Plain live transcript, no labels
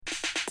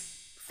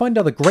find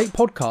other great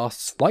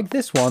podcasts like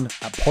this one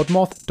at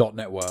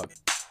podmoth.network.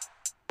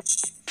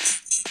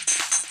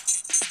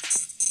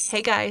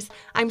 Hey guys,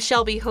 I'm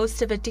Shelby,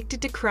 host of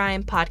Addicted to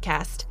Crime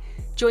podcast.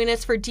 Join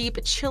us for deep,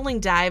 chilling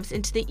dives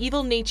into the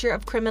evil nature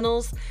of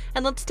criminals,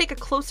 and let's take a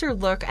closer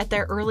look at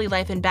their early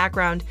life and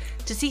background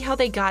to see how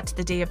they got to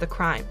the day of the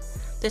crime.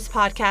 This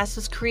podcast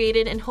was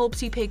created in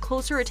hopes you pay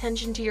closer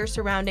attention to your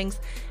surroundings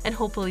and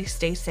hopefully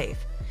stay safe.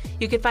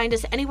 You can find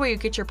us anywhere you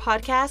get your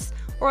podcasts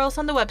or else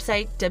on the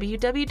website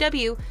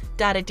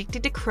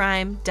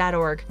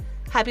www.addictedtocrime.org.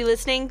 Happy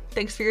listening,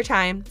 thanks for your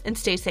time, and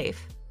stay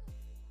safe.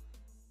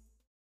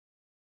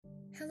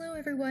 Hello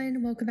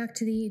everyone, welcome back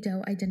to the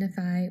Don't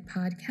Identify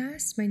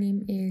podcast. My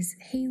name is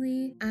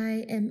Haley.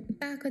 I am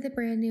back with a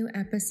brand new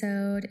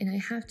episode, and I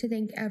have to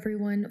thank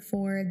everyone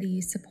for the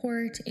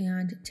support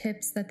and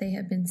tips that they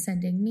have been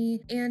sending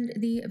me and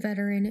the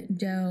veteran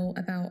Doe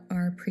about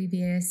our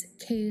previous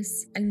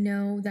case. I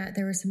know that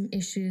there were some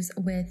issues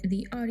with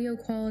the audio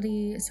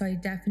quality, so I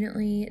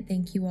definitely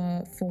thank you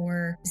all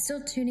for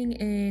still tuning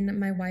in.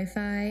 My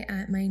Wi-Fi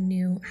at my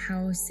new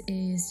house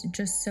is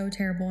just so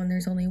terrible, and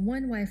there's only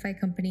one Wi-Fi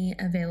company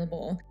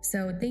available.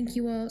 So thank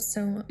you all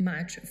so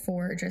much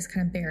for just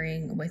kind of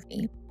bearing with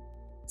me.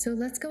 So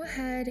let's go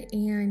ahead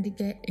and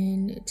get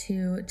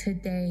into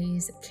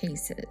today's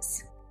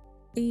cases.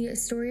 The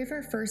story of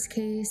our first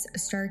case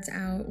starts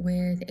out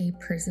with a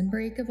prison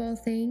break of all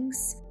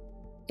things.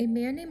 A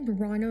man named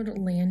Ronald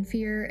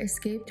Lanphier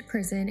escaped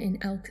prison in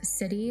Elk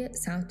City,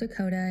 South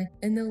Dakota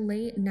in the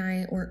late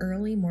night or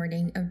early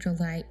morning of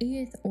July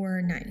 8th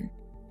or 9th.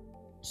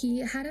 He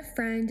had a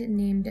friend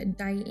named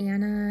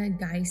Diana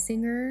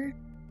Geisinger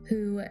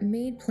who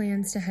made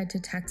plans to head to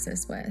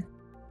Texas with.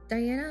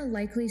 Diana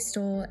likely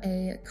stole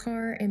a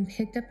car and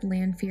picked up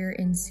Lanphier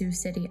in Sioux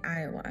City,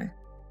 Iowa.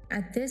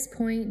 At this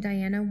point,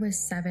 Diana was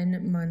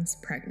 7 months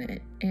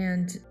pregnant,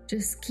 and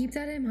just keep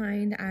that in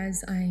mind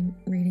as I'm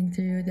reading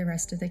through the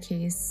rest of the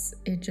case.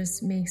 It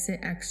just makes it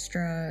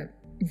extra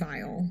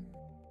vile.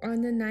 On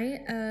the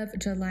night of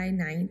July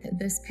 9th,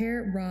 this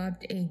pair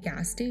robbed a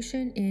gas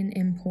station in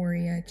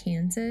Emporia,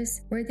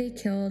 Kansas, where they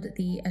killed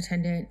the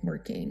attendant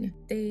working.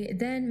 They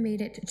then made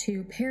it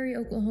to Perry,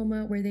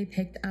 Oklahoma, where they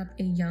picked up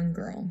a young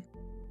girl.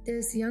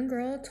 This young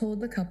girl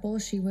told the couple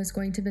she was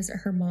going to visit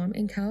her mom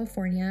in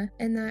California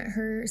and that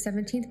her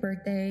 17th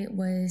birthday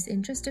was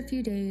in just a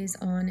few days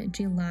on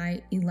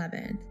July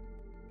 11th.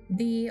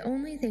 The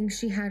only thing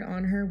she had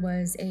on her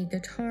was a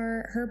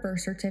guitar, her birth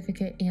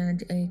certificate,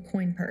 and a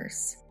coin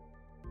purse.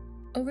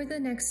 Over the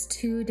next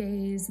 2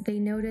 days, they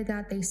noted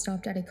that they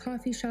stopped at a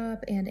coffee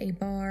shop and a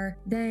bar.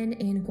 Then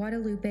in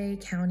Guadalupe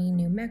County,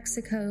 New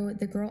Mexico,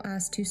 the girl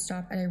asked to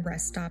stop at a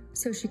rest stop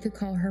so she could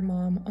call her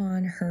mom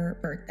on her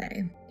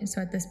birthday. So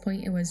at this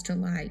point, it was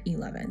July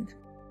 11th.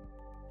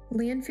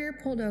 Lanphier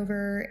pulled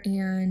over,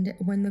 and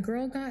when the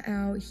girl got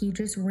out, he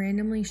just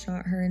randomly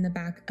shot her in the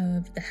back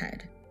of the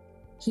head.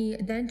 He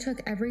then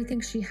took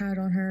everything she had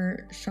on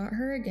her, shot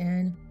her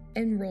again,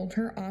 and rolled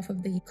her off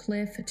of the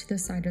cliff to the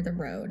side of the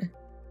road.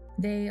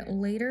 They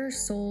later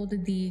sold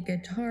the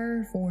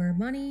guitar for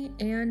money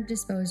and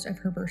disposed of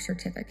her birth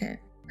certificate.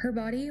 Her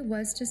body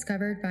was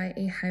discovered by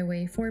a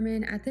highway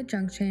foreman at the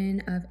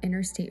junction of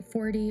Interstate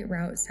 40,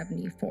 Route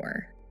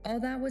 74. All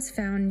that was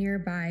found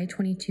nearby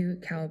 22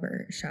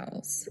 caliber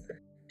shells.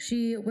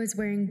 She was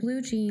wearing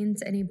blue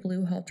jeans and a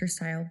blue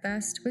halter-style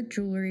vest with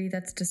jewelry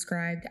that's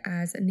described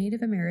as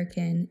Native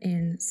American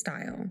in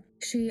style.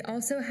 She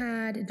also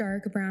had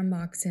dark brown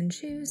moccasin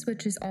shoes,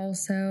 which is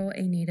also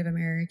a Native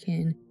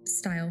American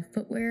style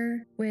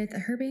footwear. With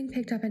her being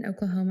picked up in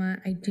Oklahoma,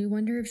 I do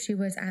wonder if she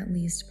was at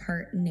least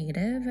part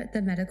Native.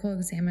 The medical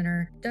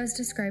examiner does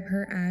describe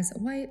her as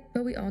white,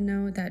 but we all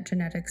know that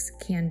genetics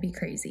can be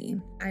crazy.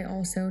 I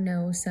also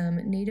know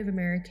some Native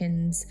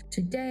Americans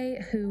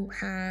today who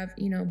have,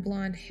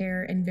 blonde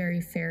hair and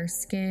very fair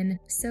skin.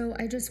 So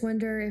I just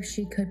wonder if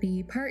she could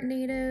be part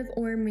Native,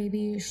 or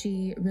maybe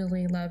she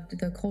really loved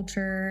the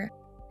culture.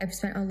 I've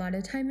spent a lot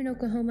of time in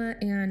Oklahoma,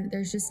 and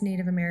there's just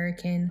Native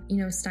American,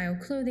 style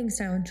clothing,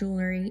 style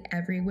jewelry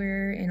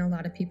everywhere. And a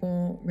lot of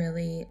people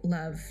really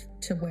love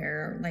to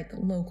wear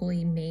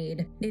locally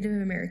made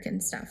Native American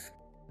stuff.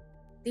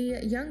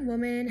 The young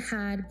woman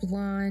had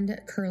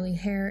blonde, curly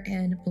hair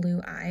and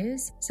blue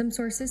eyes. Some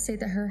sources say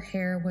that her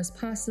hair was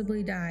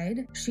possibly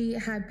dyed. She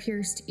had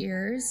pierced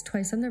ears,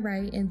 twice on the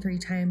right and 3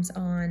 times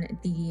on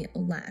the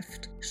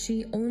left.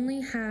 She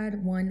only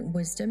had one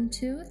wisdom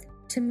tooth.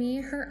 To me,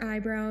 her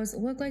eyebrows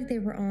look like they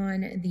were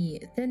on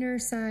the thinner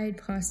side,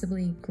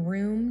 possibly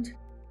groomed.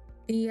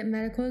 The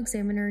medical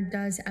examiner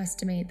does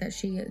estimate that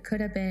she could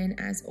have been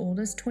as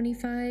old as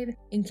 25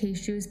 in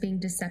case she was being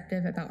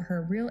deceptive about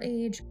her real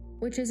age,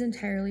 which is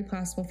entirely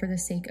possible for the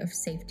sake of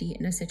safety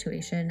in a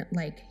situation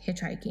like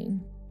hitchhiking.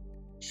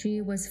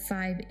 She was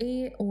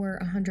 5'8" or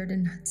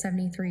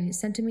 173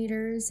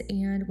 centimeters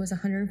and was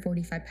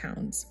 145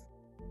 pounds.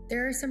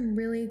 There are some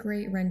really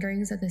great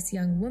renderings of this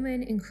young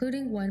woman,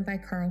 including one by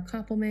Carl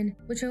Koppelman,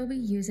 which I will be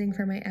using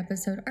for my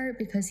episode art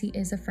because he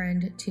is a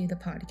friend to the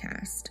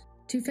podcast.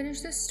 To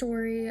finish the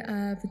story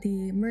of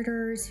the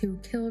murderers who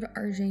killed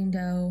our Jane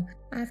Doe,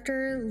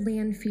 after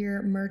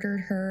Lanfear murdered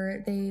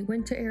her, they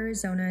went to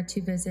Arizona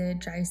to visit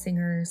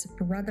Jaisinger's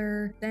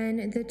brother.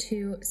 Then the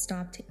two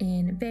stopped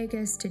in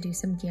Vegas to do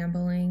some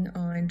gambling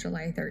on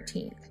July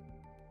 13th.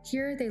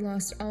 Here they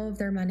lost all of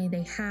their money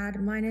they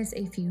had, minus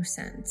a few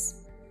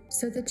cents.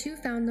 So the two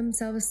found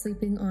themselves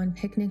sleeping on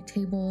picnic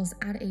tables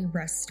at a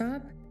rest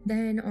stop.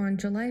 Then on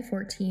July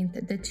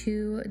 14th, the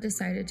two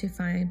decided to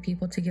find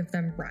people to give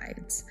them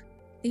rides.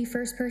 The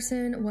first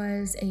person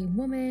was a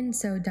woman,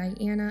 so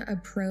Diana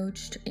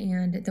approached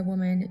and the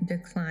woman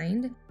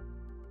declined.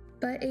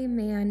 But a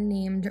man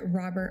named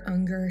Robert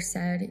Unger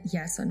said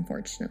yes,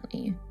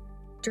 unfortunately.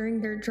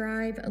 During their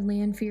drive,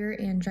 Lanfear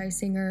and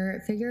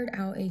Jaisinger figured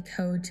out a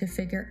code to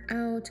figure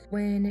out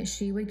when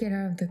she would get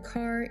out of the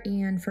car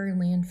and for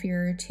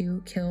Lanfear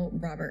to kill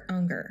Robert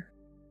Unger.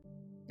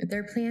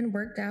 Their plan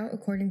worked out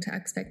according to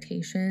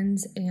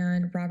expectations,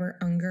 and Robert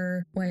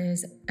Unger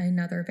was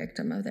another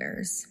victim of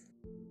theirs.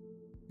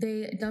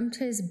 They dumped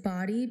his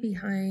body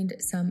behind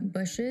some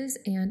bushes,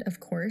 and of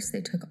course,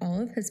 they took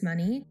all of his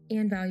money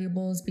and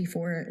valuables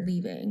before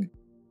leaving.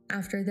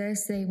 After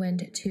this, they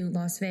went to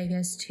Las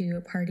Vegas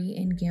to party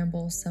and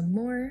gamble some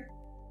more,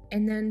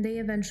 and then they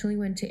eventually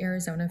went to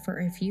Arizona for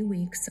a few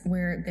weeks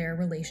where their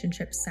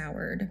relationship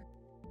soured.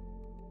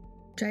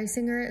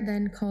 Jaisinger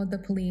then called the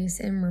police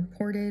and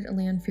reported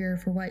Lanfear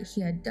for what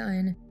he had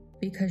done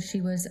because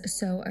she was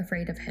so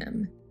afraid of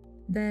him.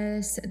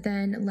 This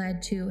then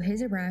led to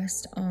his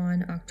arrest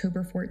on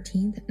October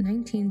 14th,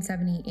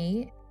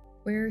 1978,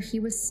 where he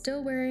was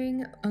still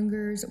wearing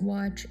Unger's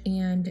watch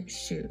and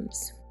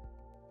shoes.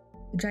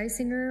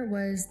 Jaisinger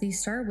was the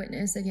star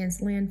witness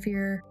against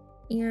Lanfear,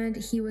 and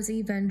he was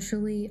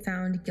eventually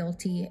found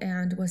guilty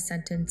and was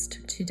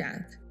sentenced to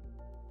death.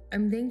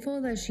 I'm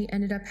thankful that she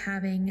ended up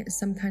having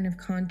some kind of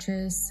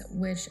conscience,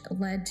 which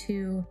led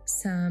to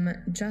some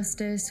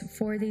justice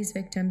for these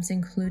victims,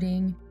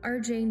 including our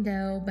Jane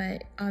Doe,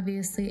 but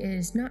obviously it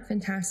is not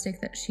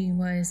fantastic that she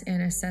was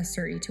an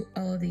accessory to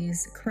all of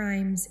these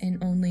crimes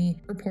and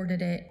only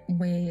reported it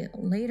way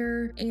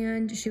later,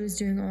 and she was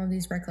doing all of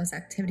these reckless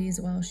activities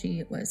while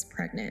she was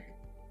pregnant.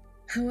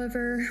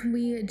 However,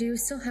 we do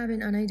still have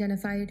an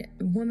unidentified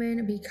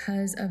woman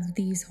because of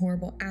these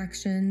horrible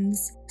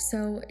actions.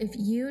 So if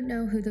you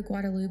know who the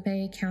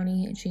Guadalupe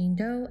County Jane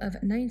Doe of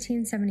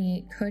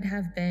 1978 could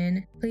have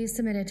been, please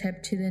submit a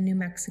tip to the New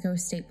Mexico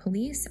State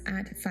Police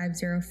at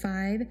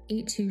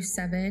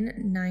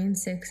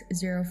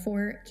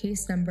 505-827-9604,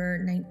 case number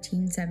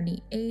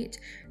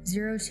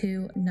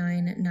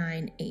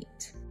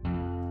 1978-02998.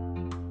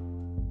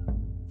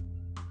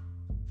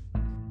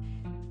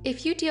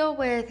 If you deal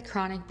with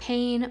chronic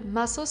pain,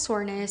 muscle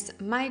soreness,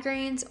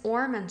 migraines,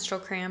 or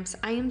menstrual cramps,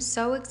 I am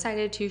so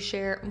excited to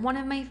share one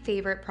of my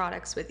favorite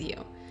products with you.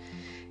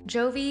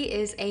 Jovi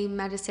is a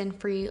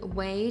medicine-free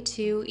way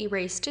to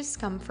erase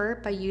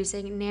discomfort by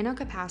using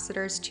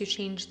nanocapacitors to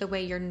change the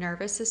way your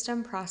nervous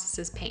system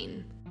processes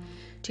pain.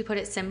 To put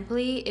it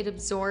simply, it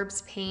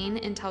absorbs pain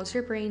and tells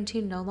your brain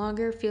to no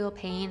longer feel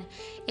pain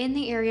in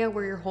the area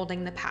where you're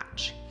holding the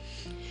patch.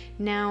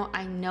 Now,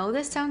 I know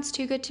this sounds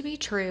too good to be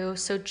true,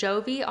 so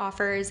Jovi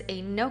offers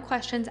a no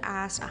questions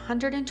asked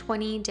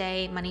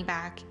 120-day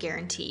money-back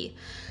guarantee.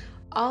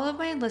 All of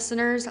my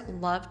listeners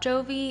love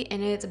Jovi,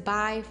 and it's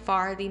by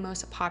far the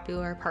most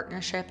popular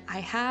partnership I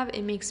have.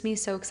 It makes me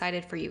so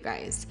excited for you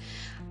guys.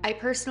 I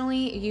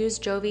personally use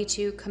Jovi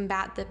to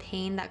combat the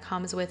pain that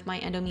comes with my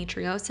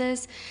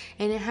endometriosis,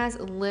 and it has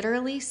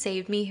literally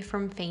saved me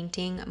from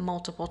fainting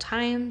multiple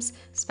times,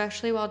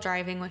 especially while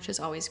driving, which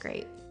is always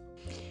great.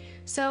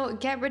 So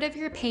get rid of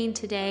your pain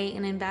today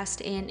and invest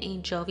in a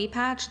Jovi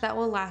patch that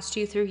will last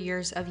you through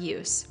years of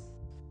use.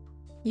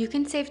 You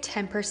can save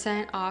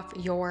 10% off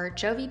your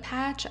Jovi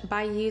patch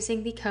by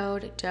using the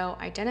code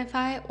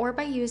DOEIdentify or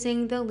by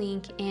using the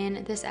link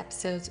in this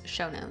episode's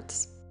show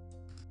notes.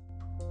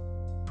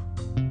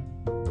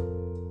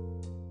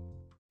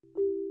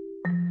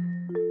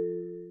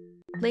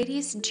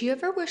 Ladies, do you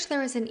ever wish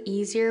there was an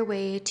easier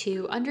way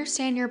to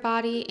understand your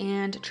body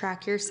and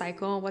track your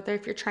cycle, whether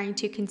if you're trying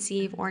to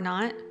conceive or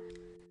not?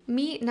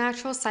 Meet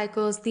Natural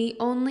Cycles, the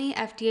only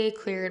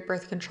FDA-cleared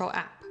birth control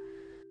app.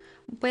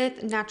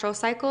 With Natural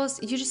Cycles,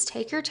 you just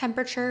take your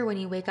temperature when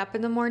you wake up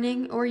in the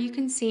morning, or you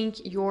can sync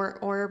your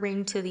Oura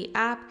Ring to the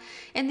app,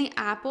 and the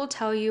app will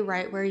tell you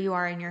right where you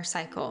are in your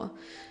cycle.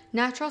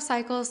 Natural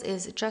Cycles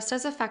is just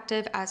as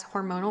effective as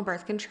hormonal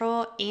birth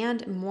control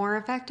and more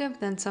effective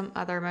than some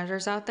other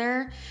measures out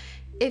there.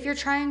 If you're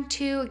trying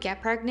to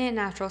get pregnant,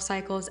 Natural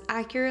Cycles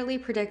accurately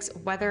predicts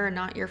whether or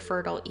not you're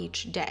fertile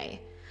each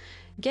day.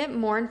 Get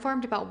more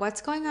informed about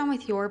what's going on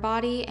with your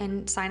body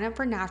and sign up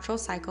for Natural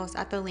Cycles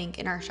at the link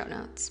in our show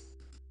notes.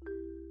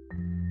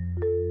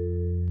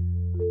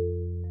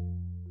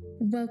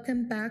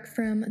 Welcome back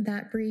from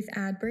that brief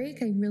ad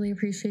break. I really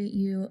appreciate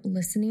you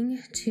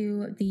listening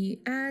to the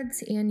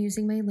ads and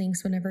using my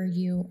links whenever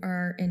you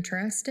are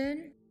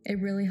interested. It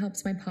really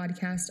helps my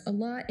podcast a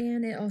lot,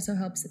 and it also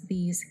helps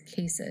these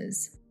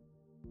cases.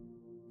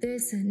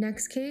 This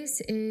next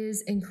case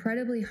is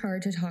incredibly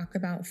hard to talk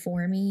about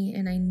for me,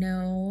 and I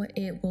know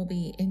it will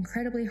be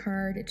incredibly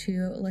hard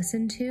to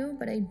listen to,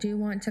 but I do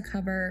want to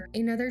cover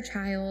another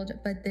child,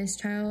 but this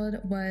child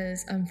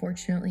was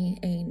unfortunately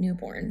a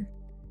newborn.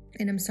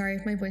 And I'm sorry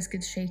if my voice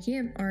gets shaky,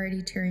 I'm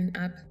already tearing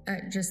up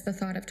at just the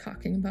thought of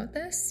talking about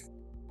this.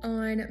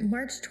 On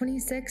March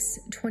 26,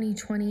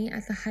 2020,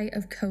 at the height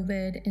of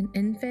COVID, an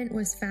infant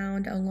was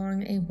found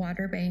along a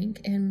water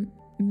bank in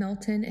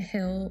Melton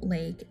Hill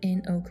Lake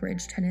in Oak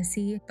Ridge,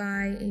 Tennessee,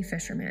 by a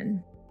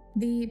fisherman.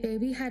 The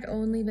baby had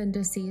only been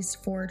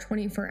deceased for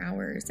 24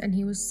 hours, and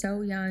he was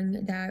so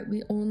young that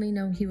we only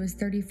know he was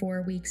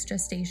 34 weeks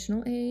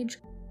gestational age,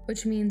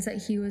 which means that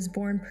he was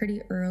born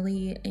pretty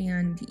early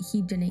and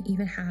he didn't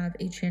even have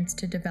a chance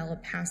to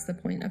develop past the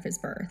point of his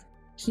birth.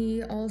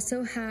 He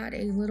also had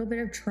a little bit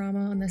of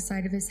trauma on the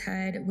side of his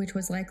head, which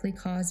was likely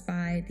caused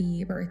by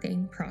the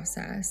birthing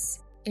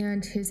process,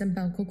 and his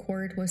umbilical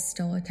cord was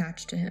still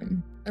attached to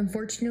him.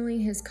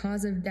 Unfortunately, his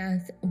cause of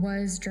death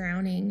was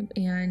drowning,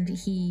 and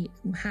he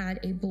had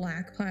a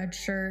black plaid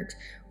shirt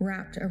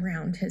wrapped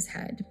around his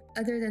head.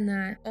 Other than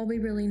that, all we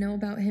really know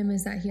about him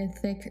is that he had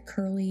thick,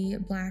 curly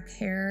black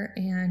hair,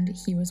 and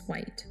he was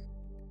white.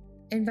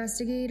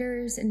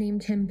 Investigators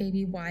named him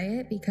Baby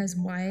Wyatt because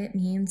Wyatt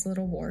means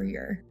little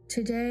warrior.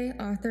 Today,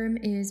 Othram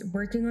is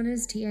working on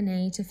his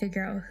DNA to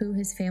figure out who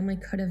his family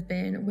could have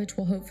been, which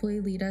will hopefully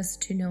lead us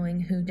to knowing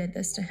who did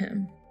this to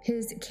him.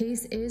 His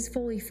case is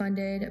fully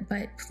funded,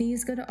 but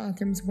please go to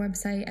Othram's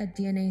website at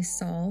DNA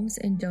Solves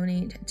and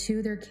donate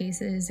to their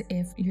cases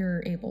if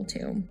you're able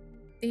to.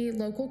 The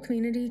local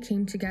community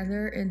came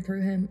together and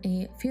threw him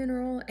a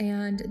funeral,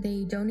 and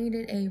they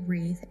donated a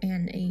wreath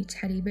and a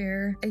teddy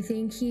bear. I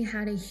think he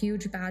had a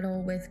huge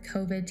battle with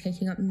COVID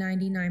taking up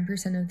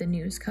 99% of the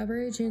news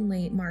coverage in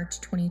late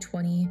March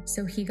 2020,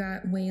 so he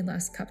got way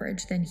less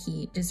coverage than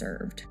he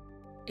deserved.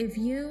 If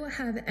you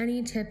have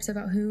any tips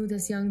about who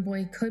this young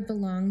boy could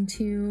belong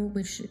to,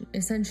 which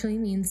essentially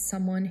means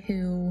someone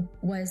who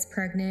was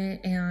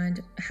pregnant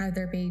and had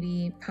their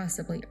baby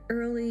possibly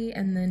early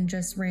and then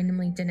just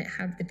randomly didn't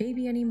have the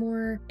baby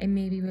anymore and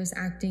maybe was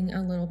acting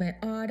a little bit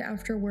odd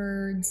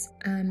afterwards,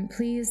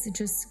 please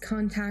just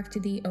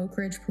contact the Oak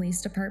Ridge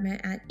Police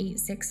Department at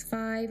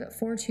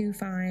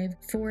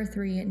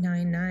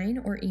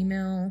 865-425-4399 or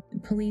email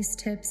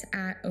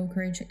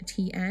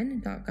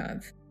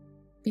policetips@oakridgetn.gov.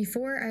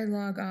 Before I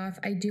log off,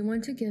 I do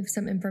want to give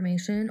some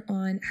information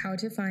on how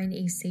to find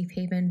a safe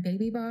haven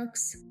baby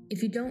box.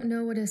 If you don't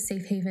know what a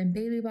safe haven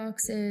baby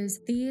box is,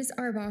 these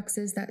are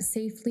boxes that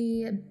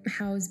safely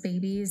house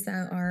babies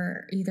that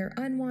are either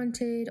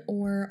unwanted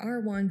or are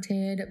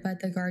wanted, but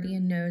the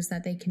guardian knows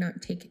that they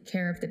cannot take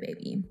care of the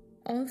baby.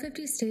 All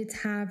 50 states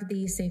have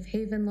the safe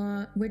haven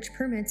law, which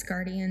permits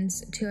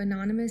guardians to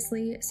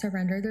anonymously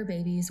surrender their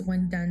babies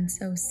when done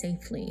so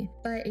safely.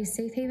 But a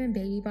safe haven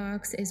baby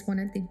box is one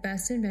of the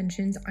best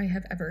inventions I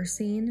have ever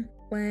seen.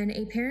 When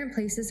a parent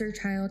places their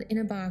child in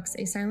a box,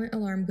 a silent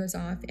alarm goes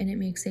off and it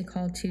makes a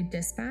call to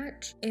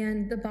dispatch.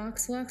 And the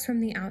box locks from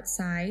the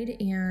outside,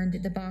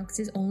 and the box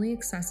is only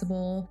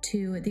accessible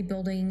to the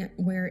building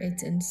where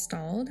it's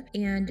installed.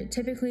 And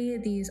typically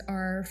these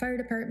are fire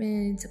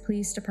departments,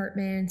 police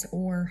departments,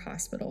 or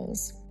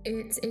hospitals.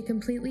 It's a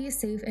completely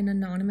safe and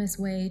anonymous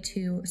way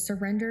to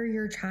surrender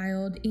your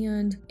child,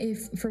 and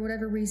if for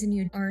whatever reason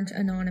you aren't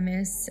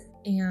anonymous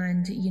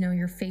and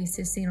your face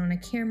is seen on a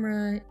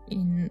camera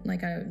in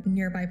like a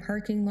nearby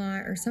parking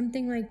lot or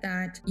something like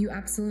that, you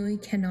absolutely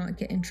cannot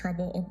get in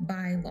trouble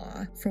by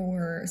law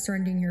for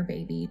surrendering your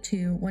baby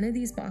to one of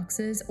these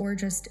boxes or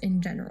just in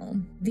general.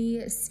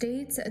 The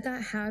states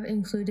that have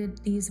included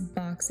these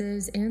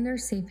boxes in their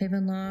safe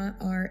haven law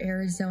are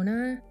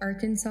Arizona,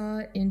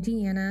 Arkansas,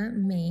 Indiana,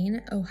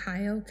 Maine,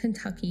 Ohio,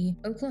 Kentucky,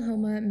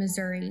 Oklahoma,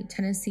 Missouri,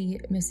 Tennessee,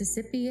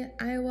 Mississippi,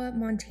 Iowa,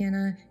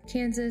 Montana,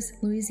 Kansas,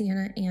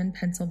 Louisiana, and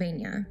Pennsylvania.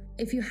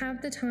 If you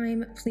have the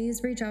time,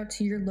 please reach out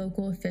to your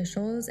local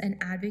officials and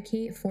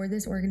advocate for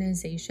this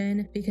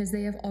organization because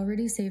they have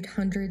already saved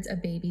hundreds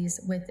of babies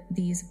with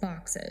these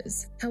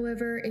boxes.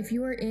 However, if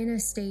you are in a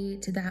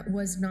state that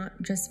was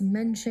not just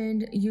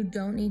mentioned, you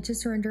don't need to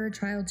surrender a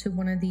child to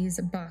one of these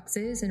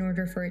boxes in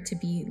order for it to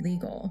be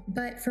legal.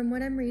 But from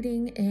what I'm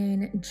reading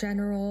in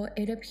general,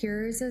 it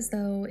appears as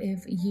though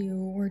if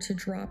you were to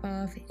drop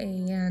off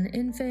an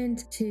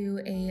infant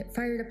to a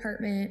fire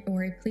department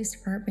or a police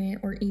department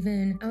or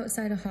even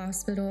outside a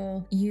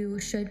hospital, you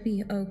should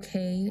be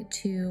okay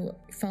to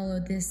follow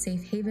this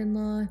safe haven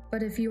law.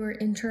 But if you are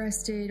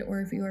interested or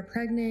if you are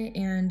pregnant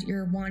and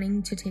you're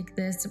wanting to take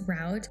this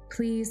route,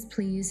 please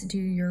do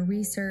your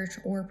research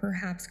or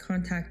perhaps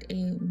contact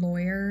a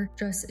lawyer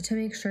just to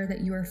make sure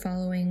that you are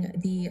following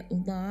the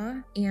law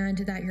and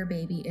that your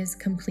baby is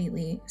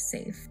completely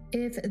safe.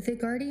 If the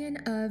guardian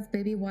of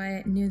baby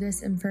Wyatt knew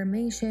this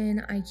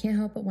information, I can't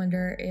help but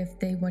wonder if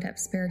they would have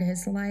spared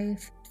his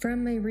life.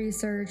 From my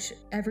research,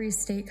 every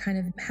state kind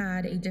of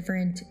had a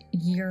different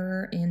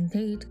year and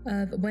date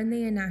of when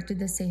they enacted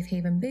the Safe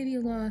Haven Baby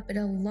Law, but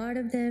a lot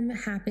of them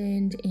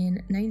happened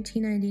in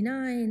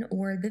 1999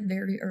 or the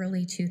very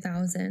early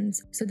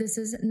 2000s. So this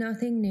is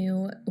nothing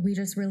new. We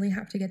just really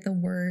have to get the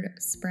word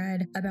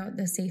spread about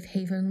the Safe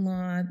Haven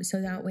Law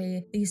so that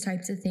way these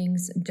types of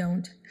things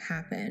don't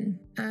happen.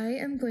 I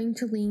am going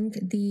to link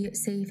the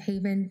Safe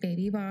Haven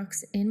Baby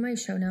Box in my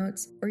show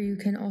notes, or you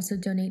can also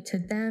donate to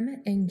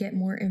them and get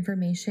more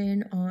information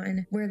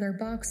on where their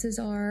boxes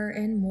are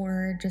and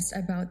more just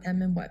about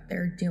them and what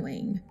they're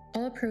doing.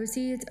 All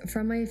proceeds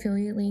from my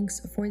affiliate links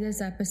for this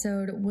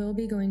episode will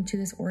be going to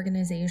this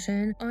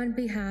organization on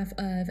behalf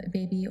of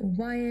baby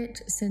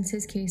Wyatt, since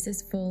his case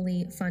is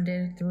fully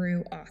funded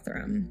through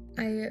Othram.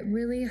 I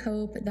really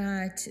hope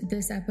that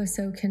this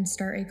episode can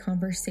start a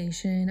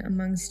conversation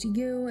amongst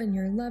you and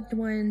your loved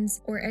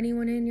ones, or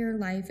anyone in your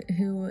life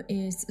who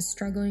is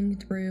struggling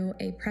through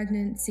a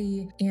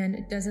pregnancy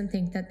and doesn't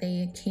think that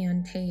they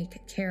can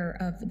take care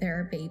of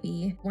their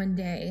baby one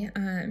day.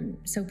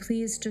 So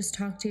please just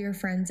talk to your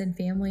friends and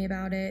family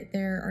about it.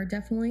 There are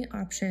definitely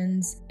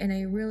options, and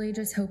I really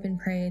just hope and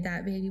pray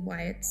that baby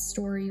Wyatt's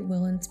story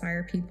will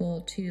inspire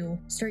people to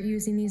start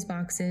using these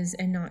boxes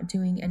and not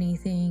doing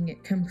anything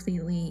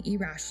completely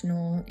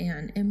irrational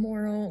and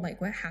immoral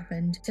like what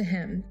happened to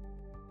him.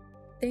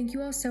 Thank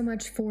you all so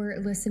much for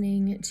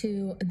listening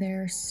to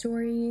their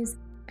stories.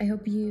 I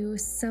hope you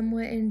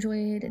somewhat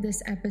enjoyed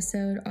this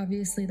episode.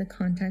 Obviously, the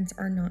contents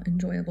are not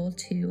enjoyable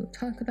to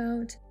talk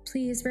about.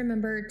 Please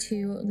remember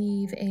to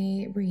leave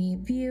a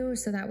review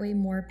so that way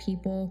more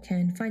people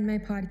can find my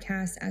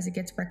podcast as it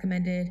gets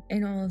recommended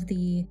in all of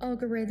the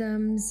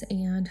algorithms,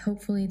 and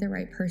hopefully the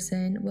right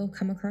person will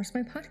come across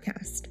my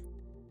podcast.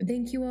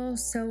 Thank you all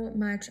so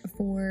much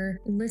for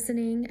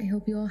listening. I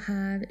hope you all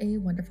have a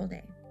wonderful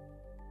day.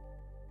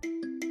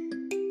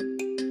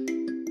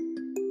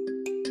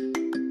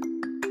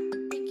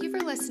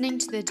 Listening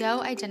to the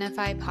Doe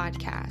Identify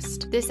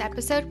podcast. This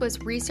episode was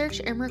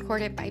researched and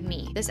recorded by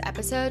me. This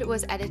episode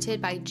was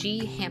edited by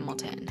G.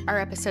 Hamilton. Our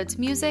episode's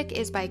music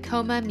is by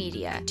Coma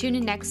Media. Tune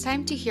in next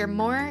time to hear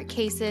more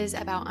cases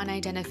about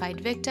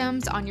unidentified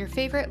victims on your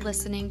favorite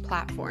listening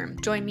platform.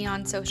 Join me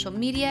on social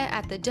media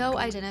at the Doe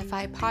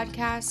Identify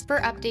podcast for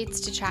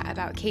updates to chat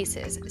about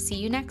cases. See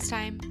you next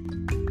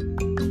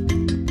time.